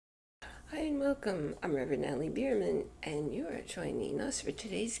Hi and welcome. I'm Reverend Natalie Bierman, and you are joining us for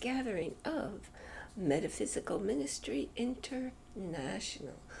today's gathering of Metaphysical Ministry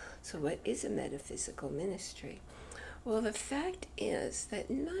International. So, what is a metaphysical ministry? Well, the fact is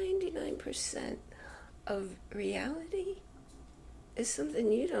that 99% of reality is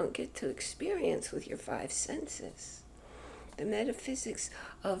something you don't get to experience with your five senses. The metaphysics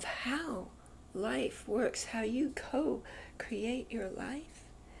of how life works, how you co-create your life,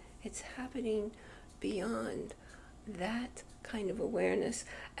 it's happening beyond that kind of awareness,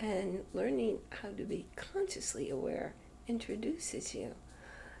 and learning how to be consciously aware introduces you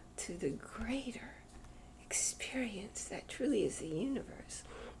to the greater experience that truly is the universe.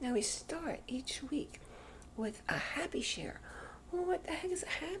 Now we start each week with a happy share. Well, what the heck is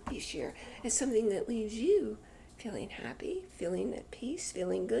a happy share? It's something that leaves you feeling happy, feeling at peace,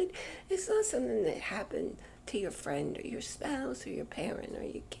 feeling good. It's not something that happened to your friend or your spouse or your parent or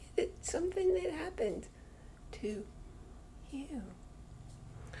your kid. It's something that happened to you.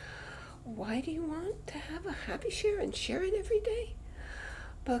 Why do you want to have a happy share and share it every day?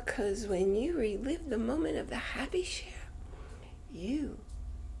 Because when you relive the moment of the happy share, you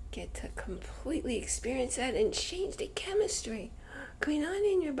get to completely experience that and change the chemistry going on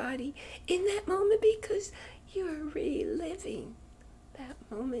in your body in that moment, because you're reliving that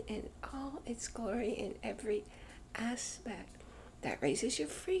moment in all its glory in every aspect. That raises your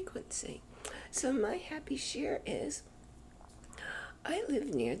frequency. So my happy share is, I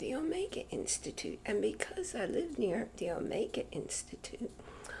live near the Omega Institute, and because I live near the Omega Institute,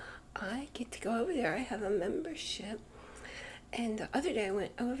 I get to go over there. I have a membership, and the other day I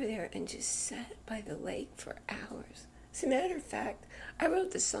went over there and just sat by the lake for hours. As a matter of fact, I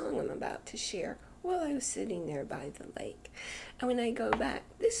wrote the song I'm about to share while I was sitting there by the lake. And when I go back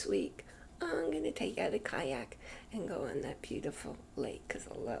this week, I'm going to take out a kayak and go on that beautiful lake, because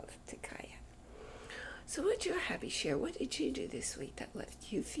I love to kayak. So what's your happy share? What did you do this week that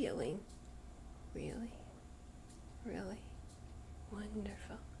left you feeling really, really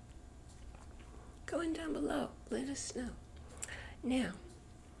wonderful? Going down below, let us know. Now,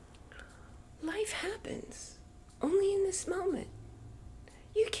 life happens only in this moment.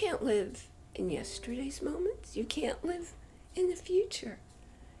 You can't live in yesterday's moments. You can't live in the future.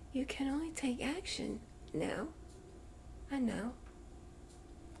 You can only take action now, and now,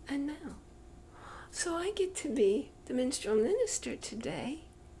 and now. So I get to be the minstrel minister today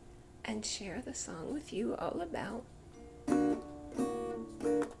and share the song with you all about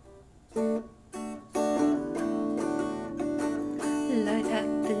life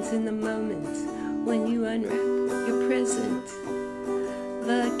happens in the moments when you unwrap your present.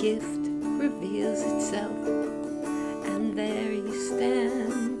 The gift reveals itself, and there you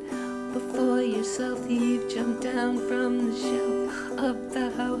stand before yourself. You've jumped down from the shelf of the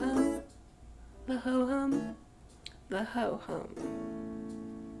ho-hum, the ho-hum, the ho-hum.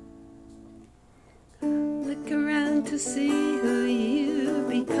 Look around to see who you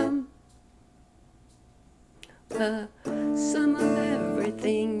become, the sum of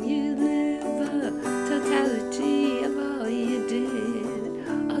everything you live, the totality of all you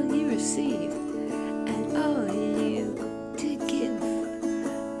did, all you received, and all you did give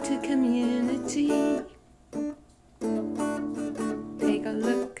to community. Take a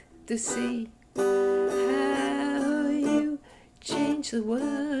look to see how you change the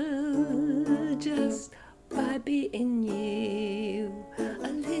world just by being you.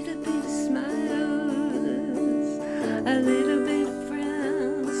 A little bit of smiles, a little bit of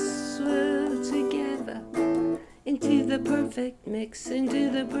frowns, swirl together into the perfect mix, into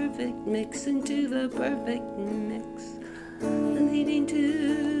the perfect mix, into the perfect mix, leading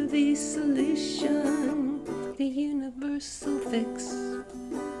to the solution, the universal fix,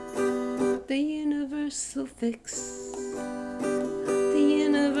 the universal fix, the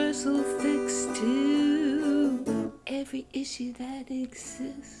universal fix to every issue that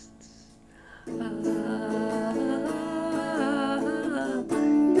exists. Love, love, love.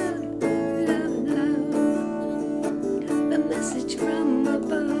 The message from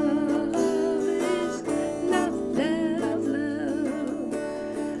above is love, love, love.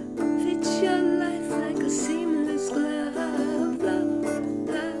 Fits your life like a seamless glove. Love,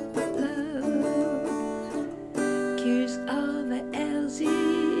 love, love. Cures all the ails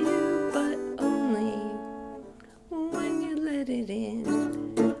you, but only when you let it in.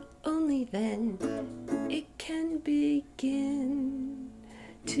 Only then it can begin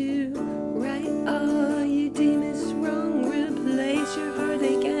to right all you deem is wrong. Replace your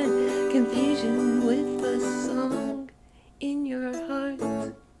heartache and confusion with a song in your heart.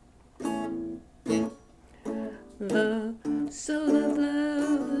 The soul of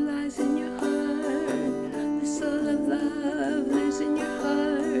love lies in your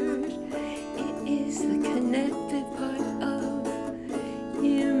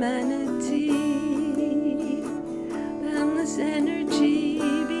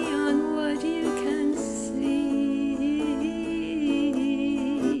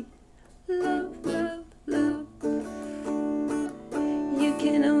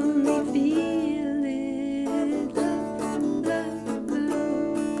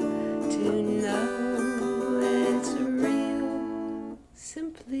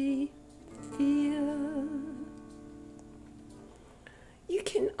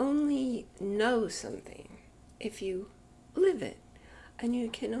know something if you live it. And you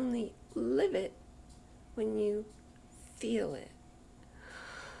can only live it when you feel it.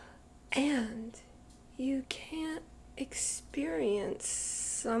 And you can't experience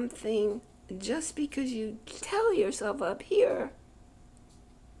something just because you tell yourself up here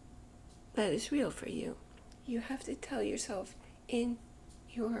that is real for you. You have to tell yourself in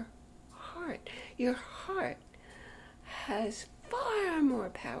your heart. Your heart has far more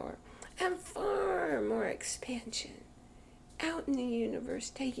power and far more expansion out in the universe,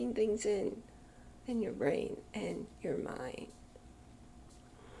 taking things in than your brain and your mind.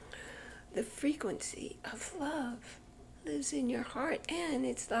 The frequency of love lives in your heart, and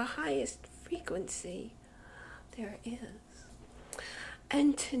it's the highest frequency there is.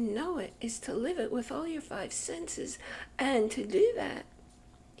 And to know it is to live it with all your five senses. And to do that,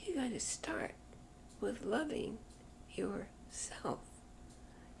 you got to start with loving yourself.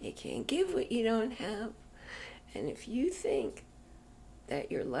 You can't give what you don't have. And if you think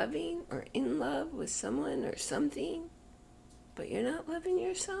that you're loving or in love with someone or something, but you're not loving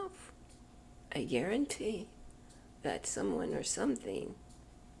yourself, I guarantee that someone or something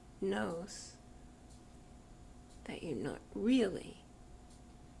knows that you're not really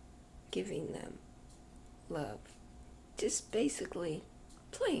giving them love. Just basically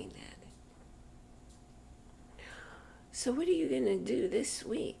playing at it. So what are you going to do this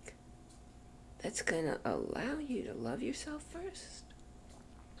week that's going to allow you to love yourself first?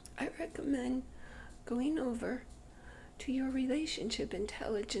 I recommend going over to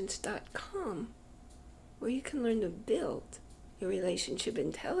yourrelationshipintelligence.com, where you can learn to build your relationship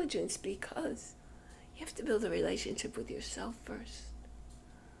intelligence, because you have to build a relationship with yourself first,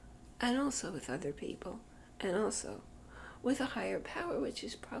 and also with other people, and also with a higher power, which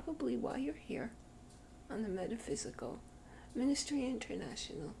is probably why you're here on the Metaphysical Ministry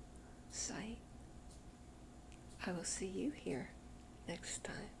International site. I will see you here next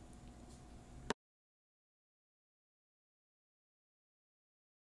time.